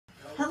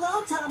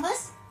go,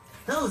 Thomas.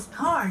 Those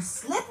cars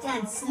slipped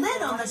and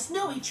slid on the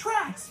snowy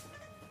tracks.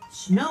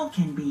 Snow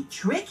can be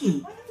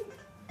tricky.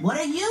 What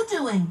are you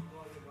doing?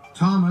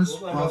 Thomas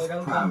puffed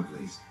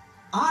proudly.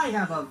 I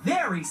have a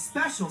very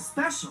special.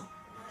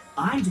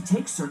 I'm to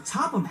take Sir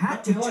Topham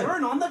Hatt to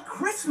turn on the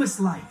Christmas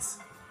lights.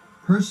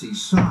 Percy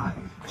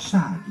sighed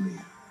sadly.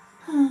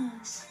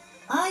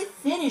 I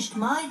finished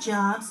my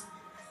jobs.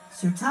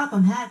 Sir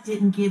Topham Hatt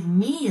didn't give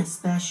me a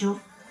special.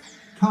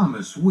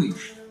 Thomas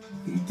wished.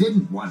 He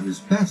didn't want his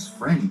best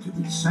friend to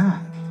be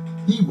sad.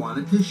 He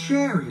wanted to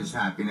share his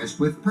happiness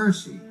with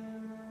Percy.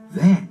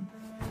 Then,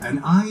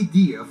 an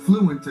idea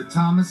flew into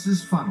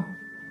Thomas's funnel.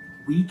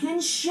 We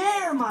can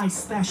share my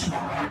special.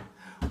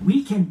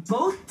 We can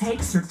both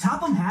take Sir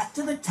Topham Hatt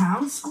to the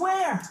town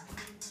square.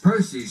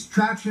 Percy's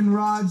traction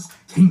rods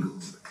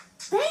tingled.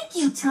 Thank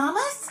you,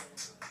 Thomas.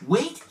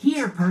 Wait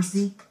here,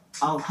 Percy.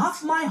 I'll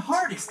huff my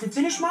hardest to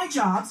finish my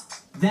jobs,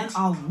 then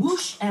I'll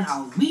whoosh and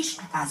I'll wheesh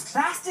as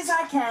fast as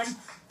I can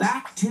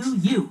back to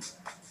you.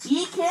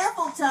 Be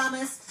careful,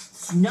 Thomas.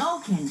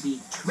 Snow can be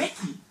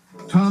tricky.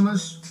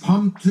 Thomas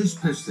pumped his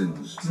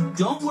pistons.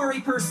 Don't worry,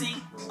 Percy.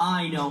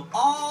 I know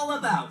all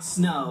about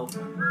snow.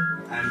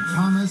 And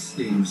Thomas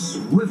steamed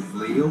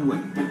swiftly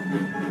away.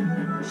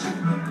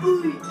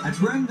 At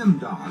Random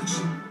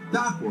Docks,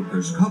 dock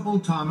workers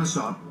coupled Thomas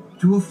up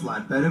to a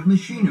flatbed of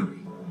machinery.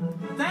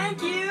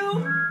 Thank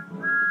you!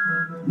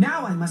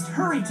 Now I must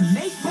hurry to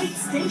Maithwaite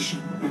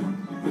Station.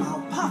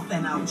 I'll puff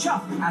and I'll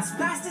chuff as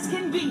fast as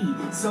can be,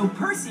 so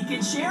Percy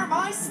can share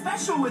my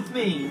special with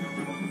me.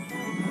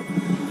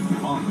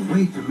 On the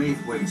way to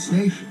Maithwaite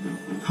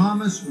Station,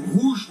 Thomas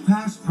whooshed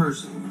past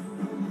Percy.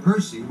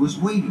 Percy was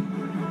waiting.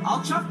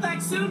 I'll chuff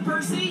back soon,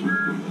 Percy.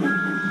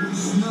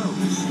 Snow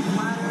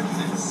splattered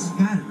and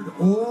scattered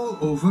all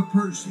over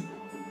Percy,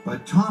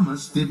 but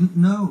Thomas didn't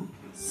know.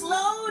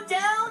 Slow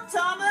down,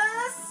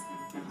 Thomas!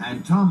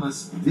 And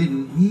Thomas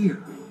didn't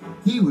hear.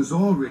 He was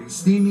already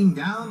steaming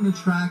down the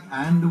track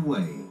and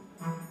away.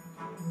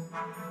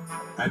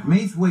 At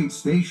Maithwaite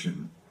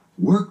Station,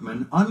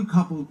 workmen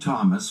uncoupled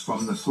Thomas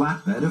from the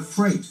flatbed of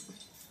freight.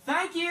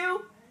 Thank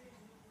you.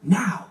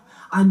 Now,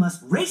 I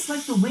must race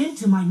like the wind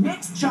to my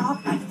next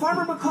job at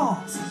Farmer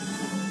McCall's.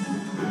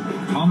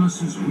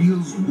 Thomas's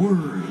wheels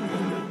whirred.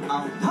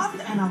 I'll puff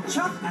and I'll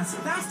chuff as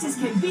fast as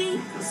can be,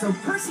 so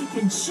Percy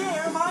can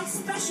share my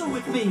special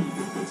with me.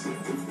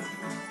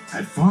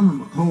 At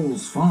Farmer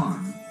McColl's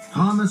farm,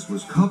 Thomas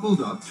was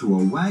coupled up to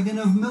a wagon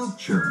of milk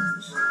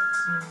churns.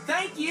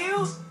 Thank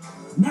you.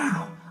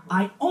 Now,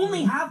 I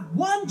only have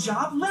one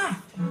job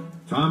left.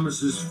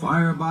 Thomas's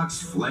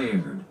firebox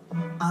flared.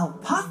 I'll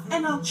puff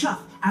and I'll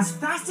chuff as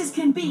fast as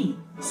can be,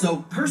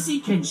 so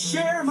Percy can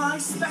share my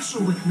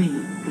special with me.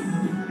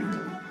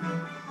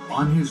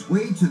 On his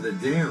way to the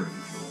dairy,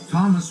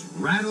 Thomas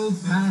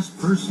rattled past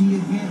Percy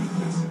again.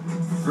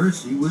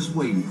 Percy was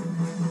waiting.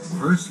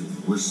 Percy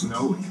was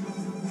snowing.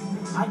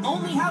 I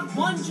only have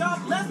one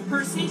job left,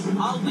 Percy.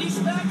 I'll leash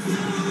back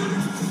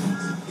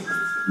soon.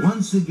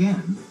 Once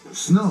again,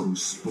 snow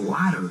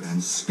splattered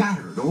and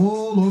scattered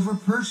all over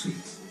Percy.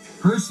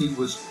 Percy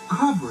was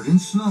covered in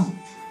snow,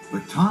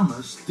 but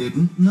Thomas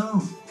didn't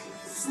know.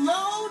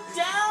 Slow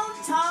down,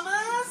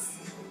 Thomas!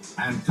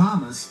 And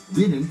Thomas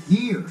didn't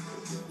hear.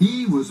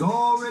 He was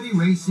already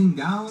racing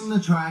down the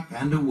track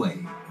and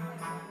away.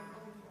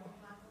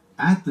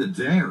 At the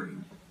dairy,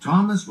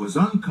 Thomas was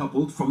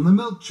uncoupled from the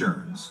milk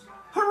churns.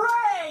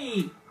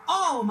 Hooray!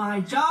 All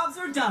my jobs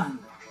are done.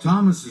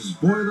 Thomas's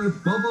boiler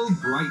bubbled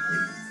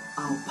brightly.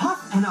 I'll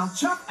puff and I'll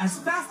chuff as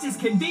fast as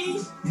can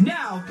be.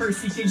 Now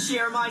Percy can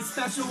share my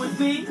special with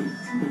me.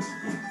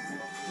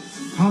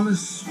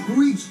 Thomas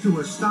screeched to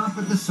a stop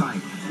at the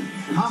siren.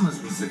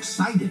 Thomas was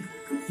excited.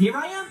 Here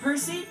I am,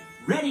 Percy,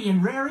 ready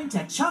and raring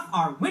to chuff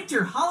our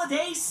winter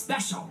holiday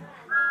special.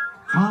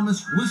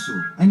 Thomas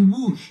whistled and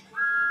whooshed,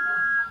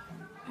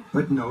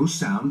 but no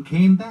sound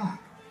came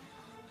back.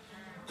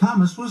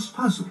 Thomas was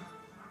puzzled.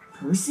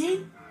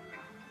 Percy?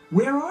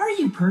 Where are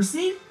you,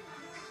 Percy?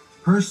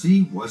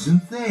 Percy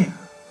wasn't there.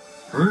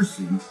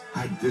 Percy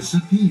had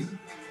disappeared.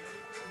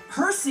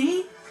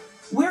 Percy?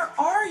 Where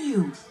are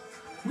you?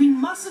 We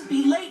mustn't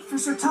be late for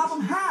Sir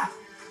Topham Hatt.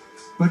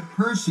 But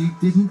Percy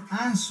didn't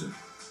answer.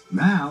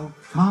 Now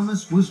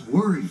Thomas was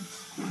worried.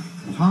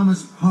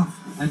 Thomas puffed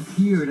and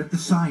peered at the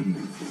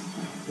siding.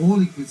 All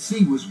he could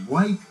see was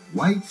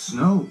white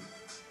snow,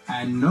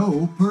 and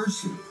no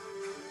Percy.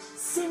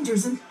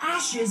 Cinders and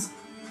ashes.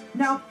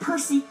 Now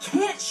Percy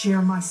can't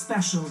share my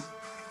special.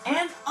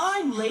 And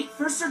I'm late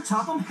for Sir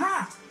Topham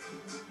Hatt.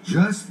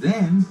 Just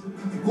then,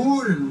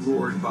 Gordon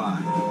roared by.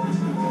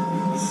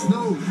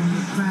 Snow from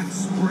the track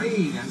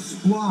sprayed and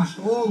sploshed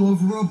all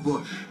over a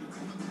bush.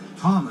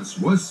 Thomas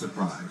was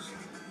surprised.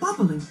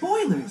 Bubbling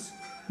boilers.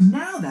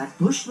 Now that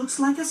bush looks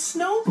like a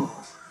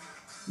snowball.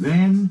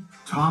 Then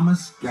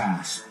Thomas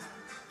gasped.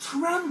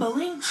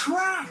 Trembling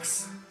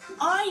tracks.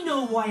 I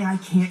know why I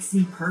can't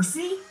see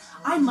Percy.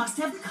 I must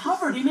have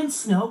covered him in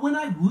snow when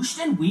I whooshed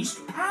and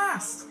wheeshed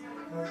past.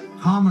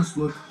 Thomas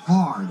looked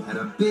hard at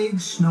a big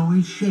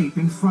snowy shape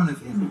in front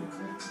of him.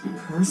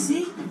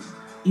 Percy?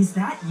 Is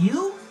that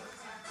you?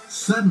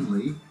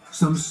 Suddenly,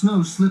 some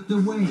snow slipped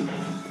away.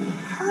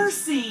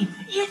 Percy,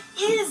 it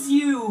is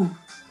you!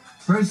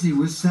 Percy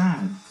was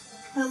sad.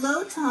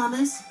 Hello,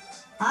 Thomas.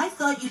 I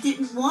thought you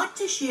didn't want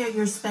to share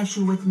your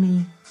special with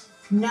me.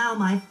 Now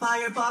my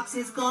firebox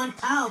is gone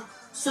out,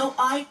 so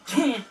I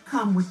can't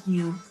come with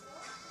you.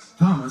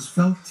 Thomas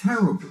felt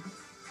terrible.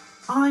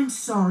 I'm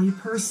sorry,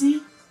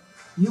 Percy.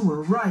 You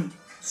were right.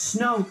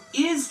 Snow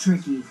is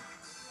tricky.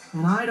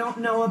 And I don't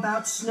know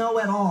about snow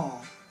at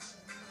all.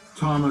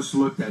 Thomas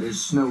looked at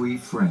his snowy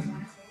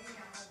friend.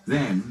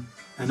 Then,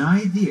 an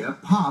idea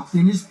popped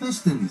in his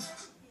pistons.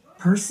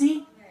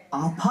 Percy,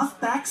 I'll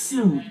puff back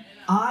soon.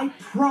 I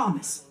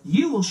promise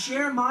you will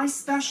share my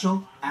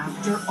special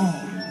after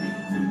all.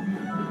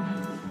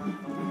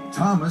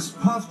 Thomas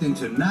puffed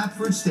into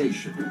Knapford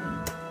Station.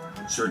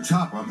 Sir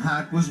Topham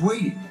Hatt was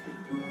waiting.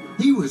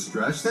 He was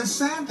dressed as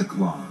Santa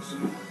Claus.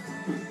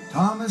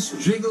 Thomas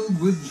jiggled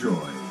with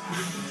joy.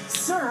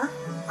 Sir,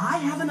 I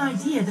have an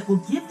idea that will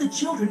give the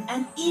children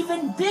an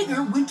even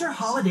bigger winter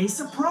holiday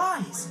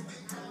surprise.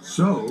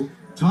 So,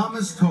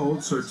 Thomas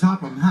told Sir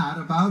Topham Hatt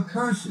about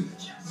Percy.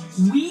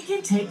 We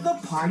can take the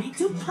party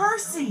to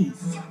Percy.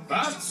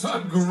 That's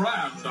a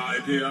grand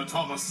idea,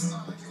 Thomas.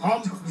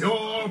 Pump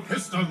your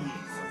pistons.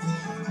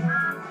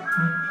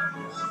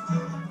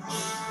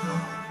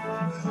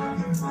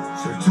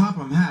 Sir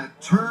Topham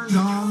Hatt turned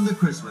on the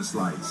Christmas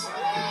lights.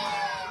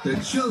 The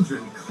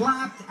children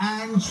clapped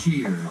and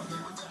cheered.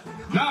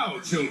 Now,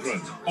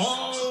 children,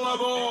 all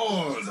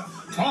aboard!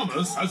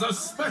 Thomas has a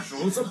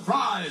special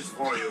surprise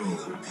for you.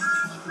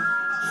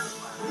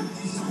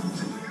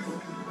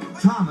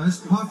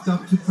 Thomas puffed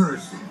up to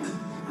Percy.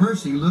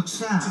 Percy looked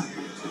sad.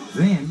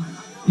 Then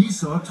he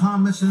saw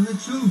Thomas and the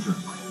children.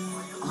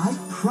 I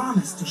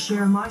promise to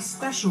share my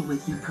special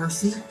with you,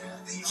 Percy.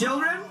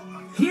 Children,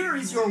 here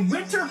is your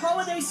winter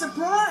holiday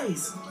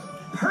surprise.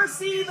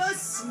 Percy the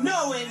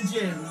Snow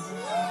Engine.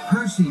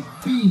 Percy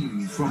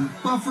beamed from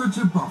buffer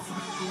to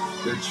buffer.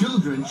 The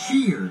children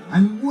cheered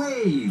and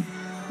waved.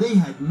 They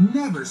had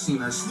never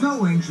seen a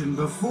snow engine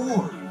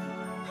before.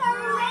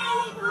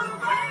 Hooray for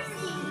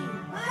Percy!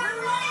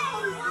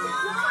 Hooray for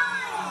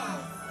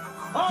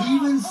Thomas!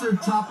 Even Sir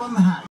Topham Hatt